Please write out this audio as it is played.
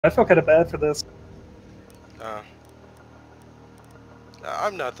I feel kind of bad for this.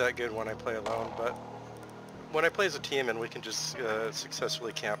 I'm not that good when I play alone, but when I play as a team and we can just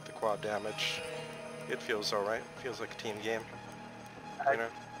successfully camp the quad damage, it feels alright. It feels like a team game. You know?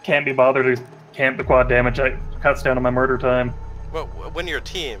 Can't be bothered to camp the quad damage. It cuts down on my murder time. Well, when you're a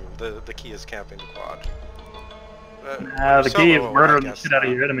team, the key is camping the quad. The key is murdering the shit out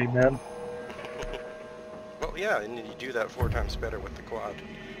of your enemy, man. Well, yeah, and you do that 4 times better with the quad.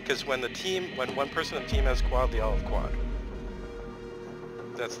 Because when one person in the team has quad, they all have quad.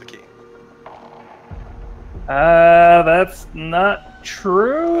 That's the key. That's not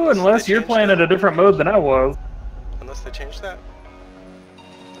true, unless you're playing in a different mode than I was. Unless they changed that?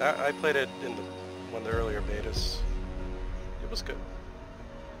 I played it in one of the earlier betas. It was good.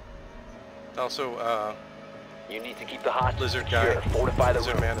 Also, you need to keep the hostage Lizard guy, fortify the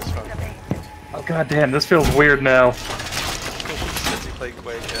Lizard man is fun. Oh goddamn, this feels weird now. Since he played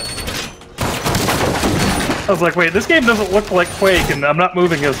Quake, yeah. I was like, wait, this game doesn't look like Quake, and I'm not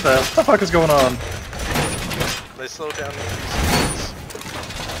moving as fast. What the fuck is going on? They slowed down the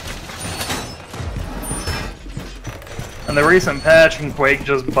And the recent patch in Quake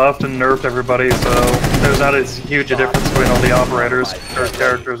just buffed and nerfed everybody, so there's not as huge a difference between all the operators, or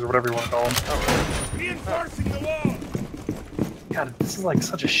characters, or whatever you want to call them. Reinforcing the wall. God, this is like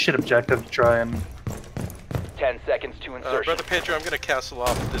such a shit objective to try and... 10 seconds to insertion. Brother Pedro, I'm gonna castle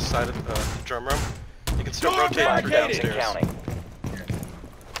off this side of the drum room. You can still rotate through downstairs.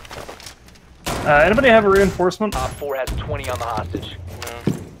 Anybody have a reinforcement? Op 4 has 20 on the hostage. No.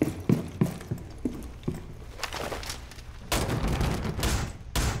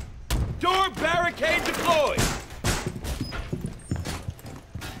 Door barricade deployed.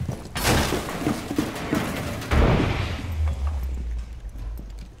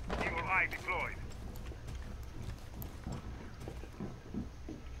 Eagle Eye deployed.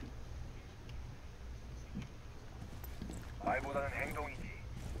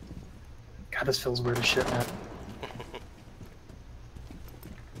 God, this feels weird as shit, man.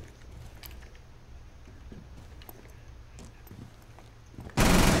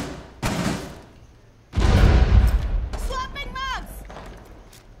 Swapping mags!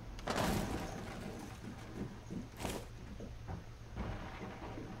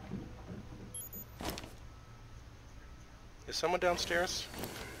 Is someone downstairs?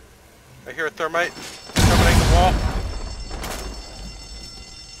 I hear a thermite coming the wall.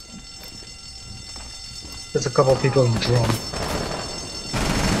 There's a couple of people in drum.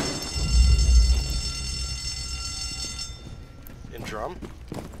 In drum?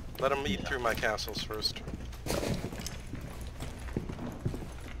 Let them eat through my castles first.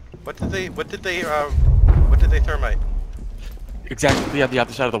 What did they thermite? Exactly on the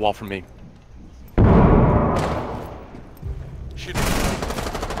other side of the wall from me. Shoot.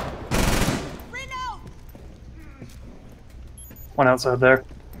 Reload! One outside there.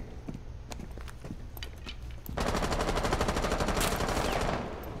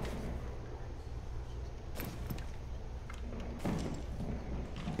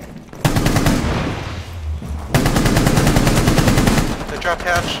 Drop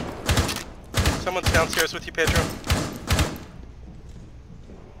hatch. Someone's downstairs with you, Pedro.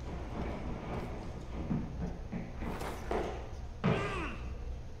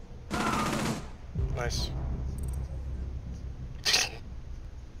 Nice.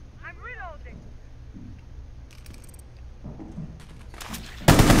 I'm reloading.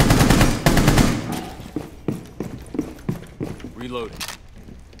 Reloading.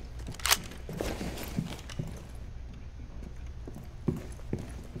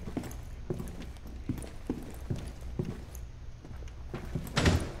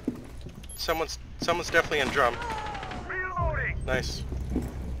 Someone's definitely in drum. Reloading. Nice.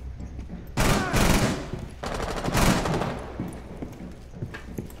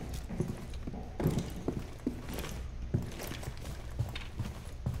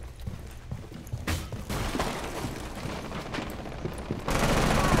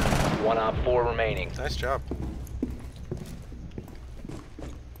 One Op 4 remaining. Nice job.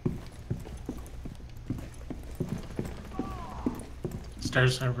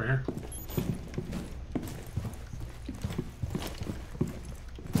 Stairs over here.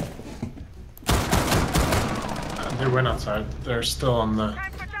 They went outside. They're still on the...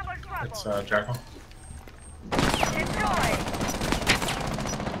 It's Jackal.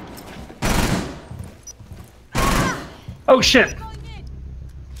 Oh shit!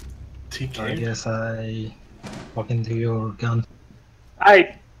 TK. I guess I walk into your gun.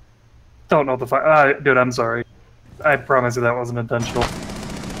 I don't know the fuck. Dude, I'm sorry. I promise you that wasn't intentional.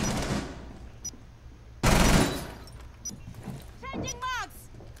 Changing mags!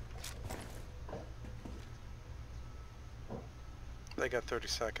 They got 30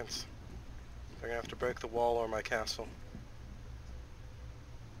 seconds. They're gonna have to break the wall or my castle.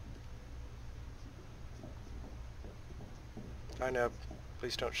 Hi, Neb.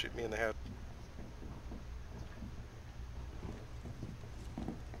 Please don't shoot me in the head.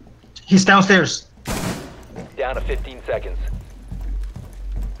 He's downstairs. Down to 15 seconds.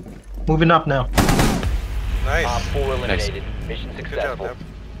 Moving up now. Nice. Op 4 eliminated. Mission Good job, successful. Neb.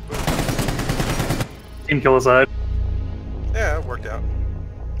 Team kill aside. Yeah, it worked out.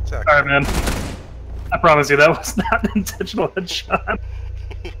 It's Alright, accurate. man. I promise you, that was not an intentional headshot.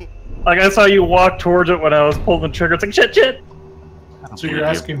 Like, I saw you walk towards it when I was pulling the trigger. It's like, shit, shit! So you're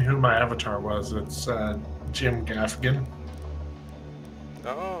asking who my avatar was? It's Jim Gaffigan.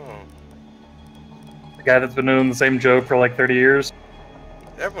 Oh. The guy that's been doing the same joke for like 30 years.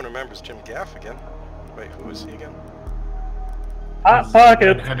 Everyone remembers Jim Gaffigan. Wait, who was he again? Hot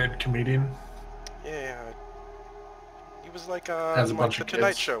pocket! Red-headed comedian. Yeah. He was like Has a on bunch the of Tonight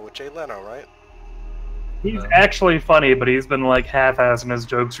kids. Show with Jay Leno, right? He's actually funny, but he's been like half-assing his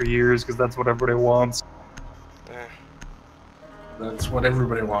jokes for years because that's what everybody wants. Eh. That's what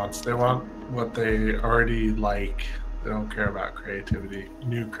everybody wants. They want what they already like. They don't care about creativity,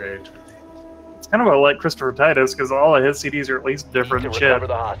 new creativity. It's kind of like Christopher Titus because all of his CDs are at least different Need to shit. recover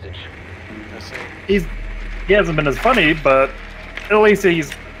the hostage. I see. He hasn't been as funny, but at least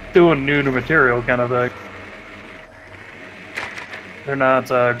he's doing new material kind of thing. They're not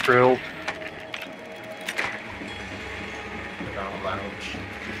grilled. They're not lounge.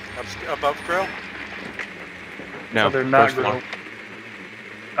 Above grill? No, They're not first floor. grilled.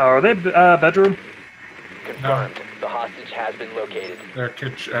 Oh, are they bedroom? Confirmed. The hostage has been located. Their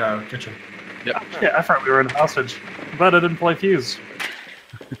kitchen. Yep. Yeah, I thought we were in the hostage. I'm glad I didn't play Fuse.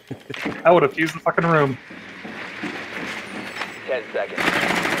 I would have fused the fucking room. 10 seconds.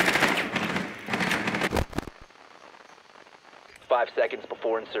 5 seconds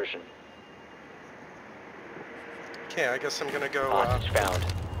before insertion. Okay, I guess I'm gonna go. Hostage found.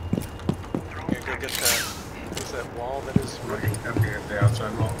 I'm gonna go get that. What's that wall that is? Looking at the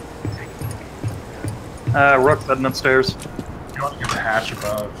outside wall. Rook's heading upstairs. You want to get the hatch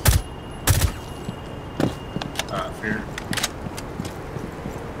above. Fear.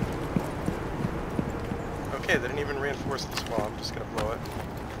 Okay, they didn't even reinforce this wall. I'm just gonna blow it.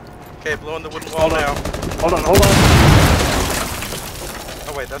 Okay, blowing the wooden wall now. Hold on, hold on.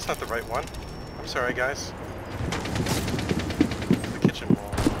 Oh wait, that's not the right one. I'm sorry, guys. The kitchen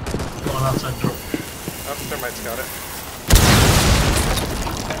wall. Going outside door. Oh, thermite's got it.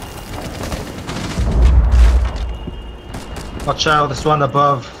 Watch out, there's one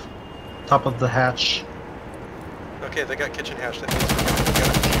above top of the hatch. Okay, they got kitchen hatch. That means we're gonna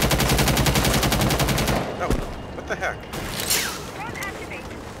get it. No, what the heck? Drone activated.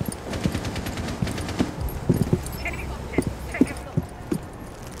 Enemy spotted. Second floor.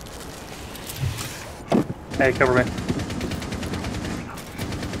 Hey, cover me.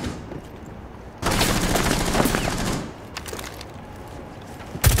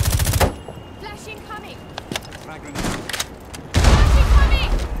 Flash incoming. Flash incoming.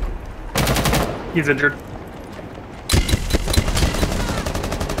 He's injured.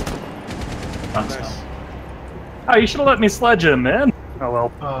 Nice. Oh, you should have let me sledge him, man. Oh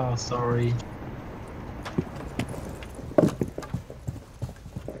well. Oh, sorry.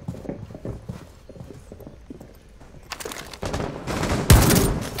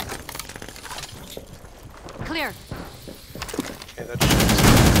 Clear. Okay, that shoots.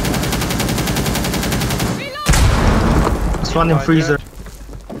 There's one in freezer.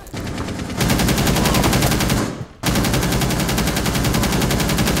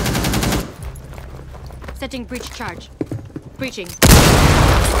 Setting breach charge. Breaching. Lights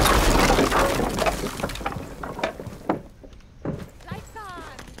on.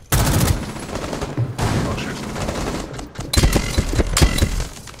 Oh, shit.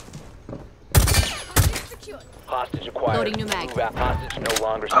 Hostage secured. Hostage acquired. Loading new mag. Move out. Hostage no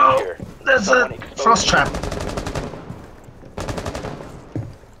longer Oh, secure. there's Someone a exposed. frost trap.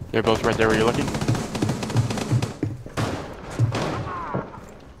 They're both right there where you're looking.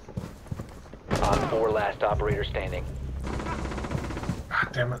 On 4, last operator standing. God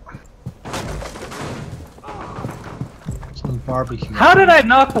damn it. Some barbecue. How did I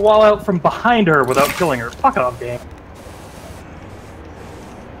knock the wall out from behind her without killing her? Fuck off, game.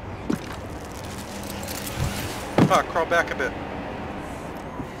 Fuck, crawl back a bit.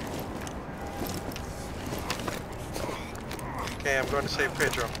 Okay, I'm going to save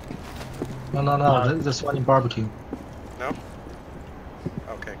Pedro. No, there's one in barbecue. No?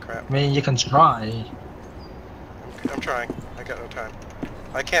 Okay, crap. I mean, you can try. I'm trying. I got no time.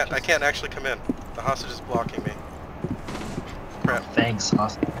 I can't actually come in. The hostage is blocking me. crap. Thanks,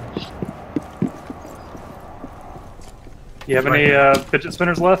 hostage. You have any fidget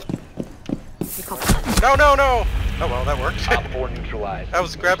spinners left? You copy that? No, no, no! Oh well, that worked. Op 4 neutralized. I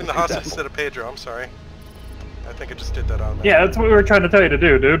was grabbing the Mission hostage successful. instead of Pedro, I'm sorry. I think I just did that automatically. Yeah, that's what we were trying to tell you to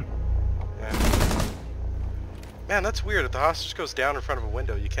do, dude. Yeah. Man, that's weird. If the hostage goes down in front of a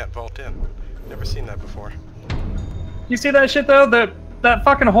window, you can't vault in. Never seen that before. You see that shit though? That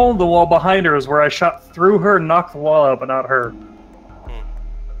fucking hole in the wall behind her is where I shot through her and knocked the wall out, but not her.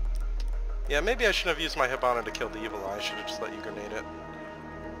 Yeah, maybe I shouldn't have used my Hibana to kill the evil eye. I should have just let you grenade it.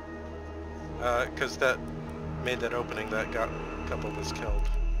 Because that made that opening that got a couple of us killed.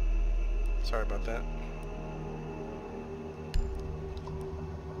 Sorry about that.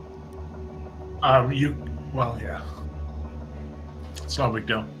 Well, yeah. It's not a big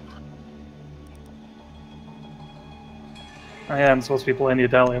deal. I am supposed to be playing the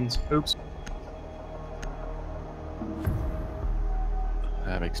Italians. Oops.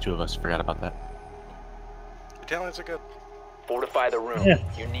 That makes two of us. Forgot about that. Italians are good. Fortify the room. Yeah.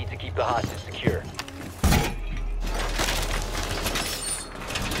 You need to keep the hostage secure.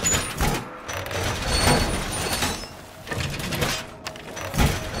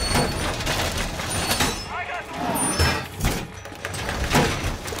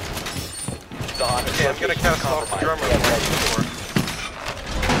 The hostage Okay, I'm gonna location cast off the compromised. drummer. Get ready.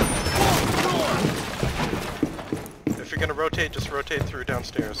 If you're gonna rotate, just rotate through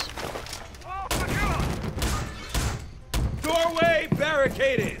downstairs. Doorway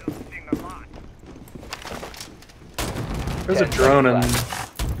barricaded. There's a drone in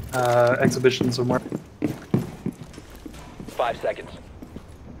exhibition somewhere. 5 seconds.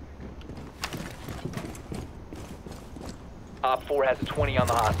 Op 4 has a 20 on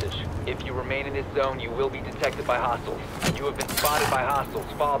the hostage. If you remain in this zone, you will be detected by hostiles. You have been spotted by hostiles.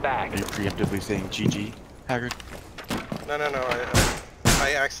 Fall back. Are you preemptively saying GG, Haggard? No, no, no.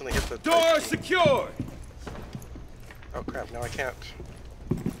 I accidentally hit the Door key. secured. Oh crap! Now I can't.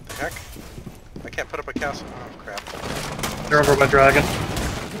 The heck? I can't put up a castle. Oh crap! They're over my dragon.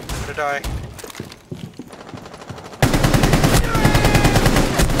 I'm gonna die.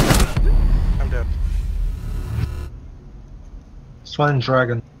 I'm dead. Swan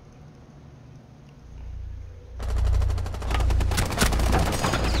Dragon.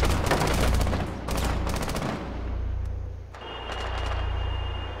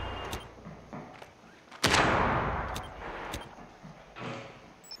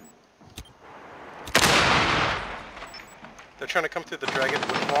 They're trying to come through the dragon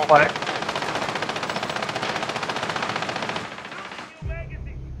wooden wall. What?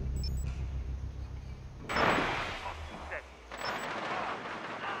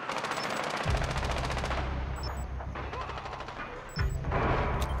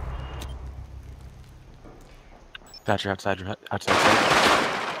 Thatcher outside.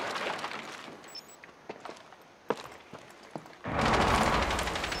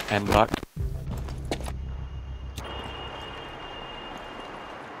 And block.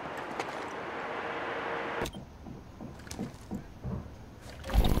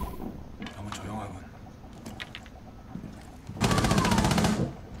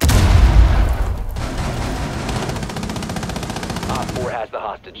 Op 4 has the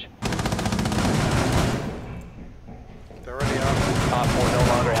hostage. They're already out. Op 4 no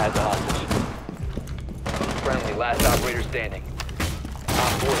longer has the hostage. Friendly, last operator standing.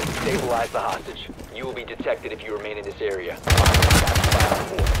 Op 4 has stabilized the hostage. You will be detected if you remain in this area.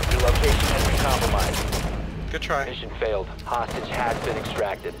 Your location has been compromised. Good try. Mission failed. Hostage has been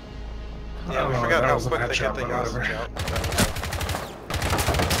extracted. Yeah, we Oh, forgot that how was a quick they match get up, the but whatever. hostage out.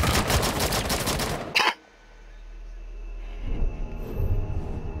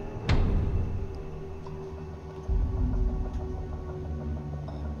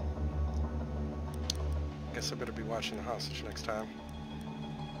 Guess I better be watching the hostage next time.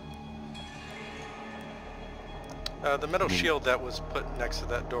 The metal shield that was put next to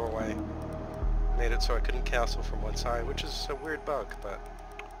that doorway made it so I couldn't castle from one side, which is a weird bug, but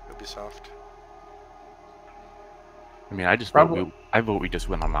Ubisoft. I mean, I vote we just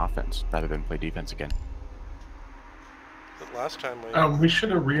win on offense rather than play defense again. But last time We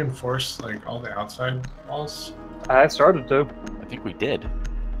should have reinforced like all the outside walls. I started to. I think we did.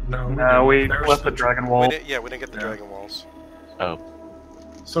 No, No, we There's left the dragon wall. we didn't get the dragon walls. Oh,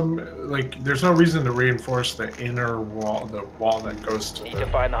 there's no reason to reinforce the inner wall, the wall that goes to Need to the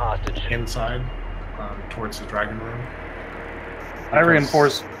find the hostage. inside, towards the dragon room. I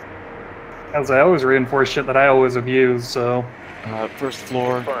reinforce, as I always reinforce shit that I always abuse, so... first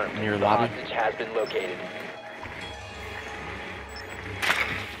floor Confirmed. near The lobby. hostage has been located.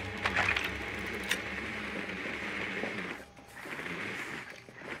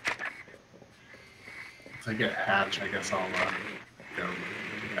 If I get hatch, I guess I'll go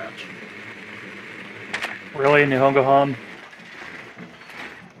hatch. Really, Nihongo Han?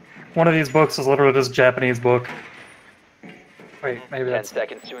 One of these books is literally just a Japanese book. Wait, maybe 10 that's...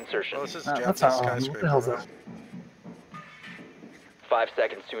 seconds to insertion. Well, this is that's Japanese not skyscraper. what the hell's right? that? 5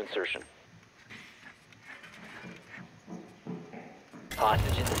 seconds to insertion.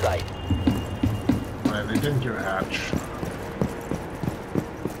 Hostage in sight. Right, they didn't do hatch.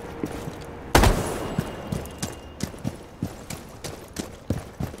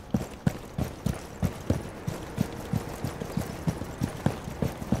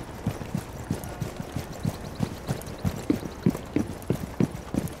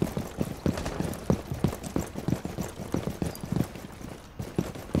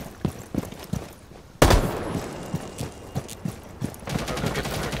 I'll go get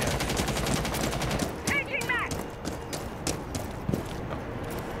the cookie.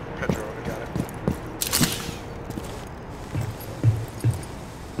 Pedro already got it.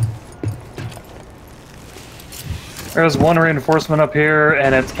 There's one reinforcement up here,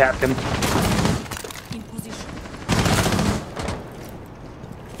 and it's Captain. In position.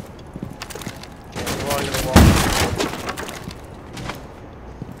 Along the wall.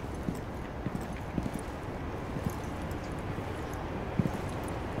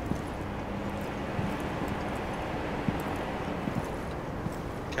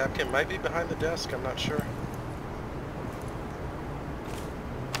 Capcan might be behind the desk, I'm not sure.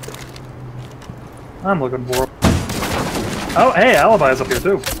 I'm looking for... Oh, hey, Alibi's up here,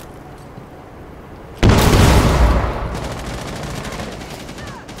 too.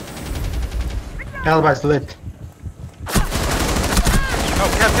 Alibi's lit. Oh,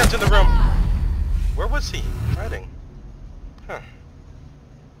 Capcan's in the room! Where was he? Hiding. Huh.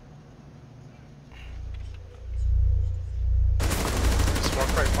 Just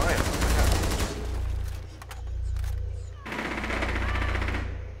walked right by him.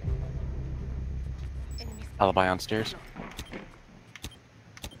 Alibi on stairs.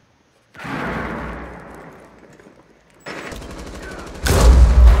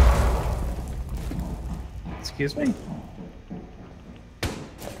 Excuse me?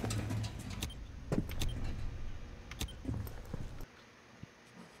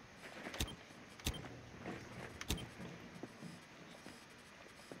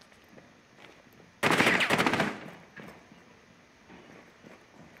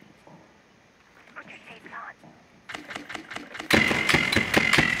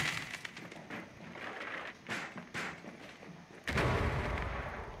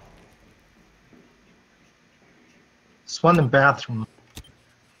 There's one in bathroom.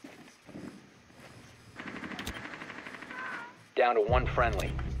 Down to 1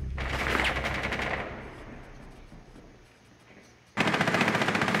 friendly.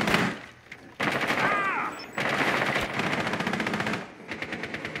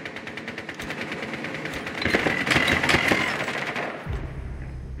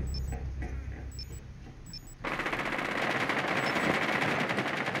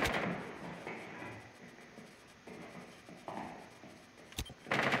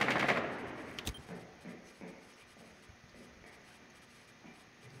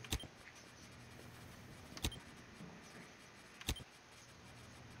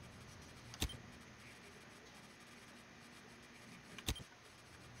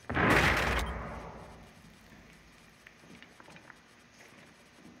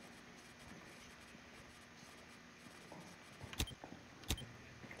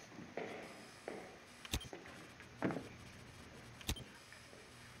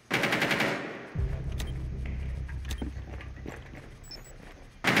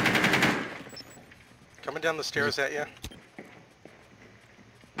 Coming down the stairs at you.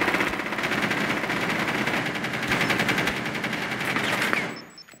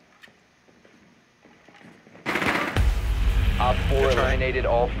 Op 4 Good try. eliminated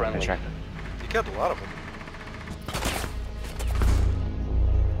all friendlies. Check. You killed a lot of them.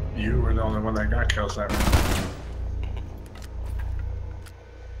 You were the only one that got kills that round.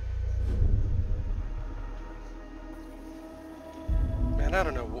 Man, I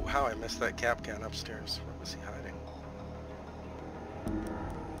don't know how I missed that Capcan upstairs. Where was he hiding?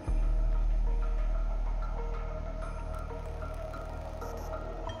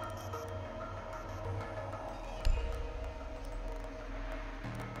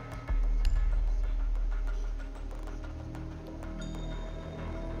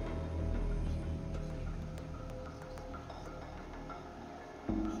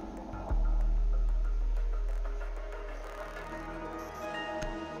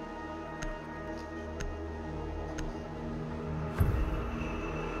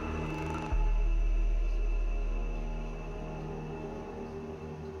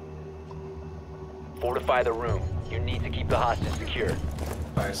 Fortify the room. You need to keep the hostage secure.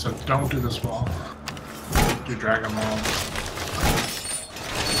 Alright, so don't do this wall. Do Dragon Wall.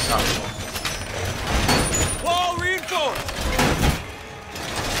 South wall. Wall reinforced!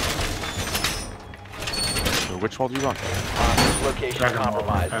 So which wall do you want? Hostage location Dragon Wall.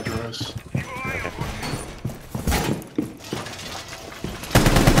 compromised. Pedros.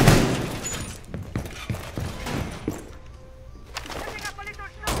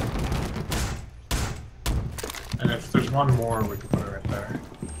 And if there's one more, we can put it right there.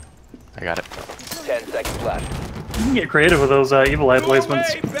 I got it. 10 seconds left. You can get creative with those evil eye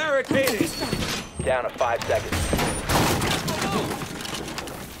placements. Doorway barricaded! Down to 5 seconds.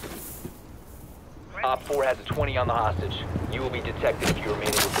 Op 4 has a 20 on the hostage. You will be detected if you remain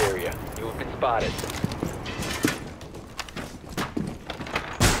in this area. You have been spotted.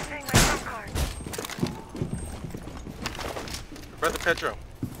 Brother Pedro,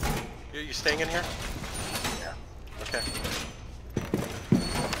 you staying in here? Yeah. Okay.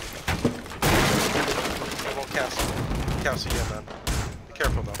 I won't cast you yet, man. Be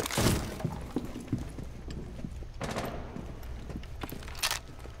careful though.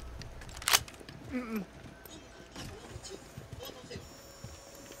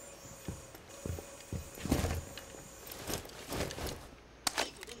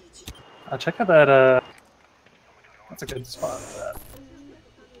 Check out that, that's a good spot for that.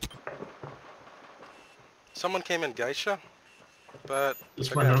 Someone came in Geisha, but This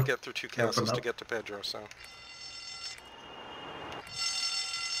they're gonna have to window. get through 2 Open castles to up. get to Pedro, so.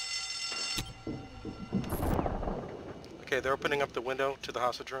 Okay, they're opening up the window to the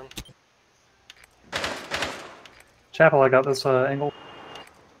hostage room. Chapel, I got this, angle.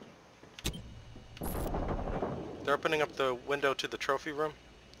 They're opening up the window to the trophy room,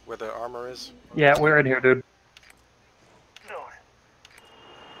 where the armor is. Yeah, we're in here, dude.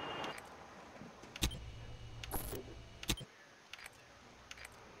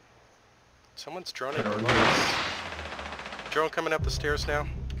 Someone's droning below us. Drone coming up the stairs now.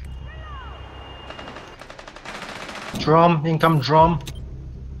 Drum, income drum.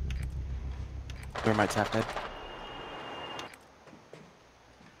 Where my tap head?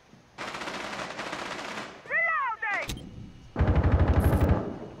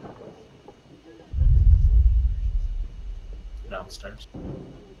 Downstairs.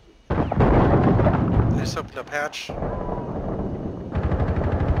 They just opened up hatch.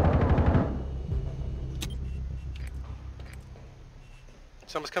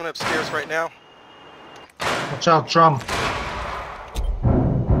 Someone's coming upstairs right now. Watch out, drum.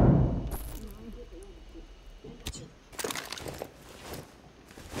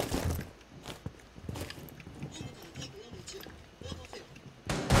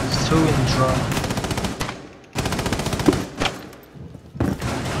 There's 2 in drum.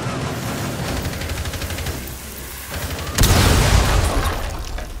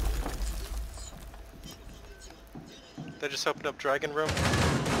 They just opened up Dragon Room.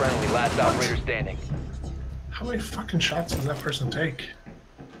 Friendly, last operator standing. How many fucking shots does that person take?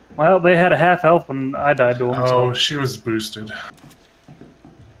 Well, they had a half health when I died to them, Oh, so... she was boosted.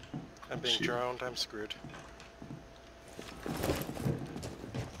 I'm being Shoot. droned. I'm screwed.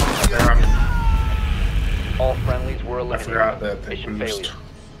 All friendlies were I eliminated. forgot that they Mission boost. failure.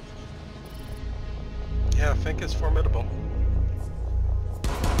 Yeah, Fink is formidable.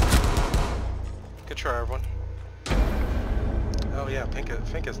 Good try, everyone. Oh yeah, Fink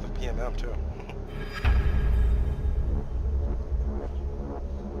is the PMM too.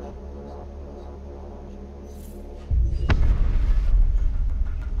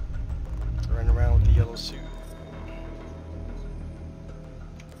 Running around with the yellow suit.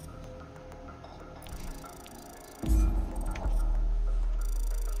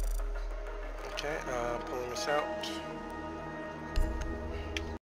 Okay, pulling this out.